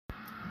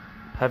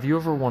Have you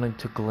ever wanted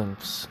to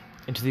glimpse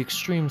into the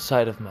extreme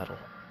side of metal?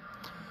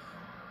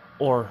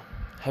 Or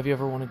have you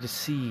ever wanted to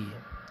see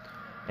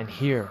and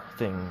hear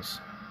things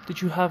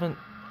that you haven't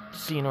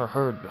seen or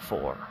heard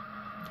before?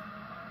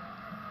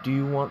 Do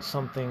you want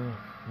something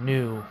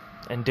new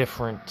and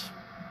different?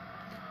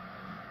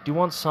 Do you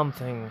want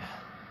something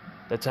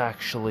that's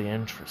actually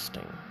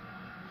interesting?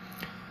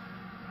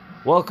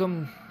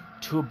 Welcome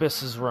to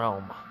Abyss's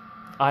realm.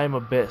 I am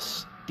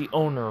Abyss, the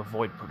owner of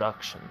Void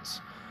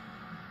Productions.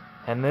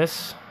 And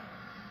this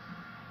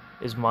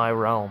is my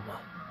realm.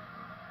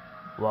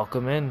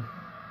 Welcome in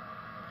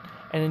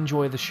and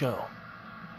enjoy the show.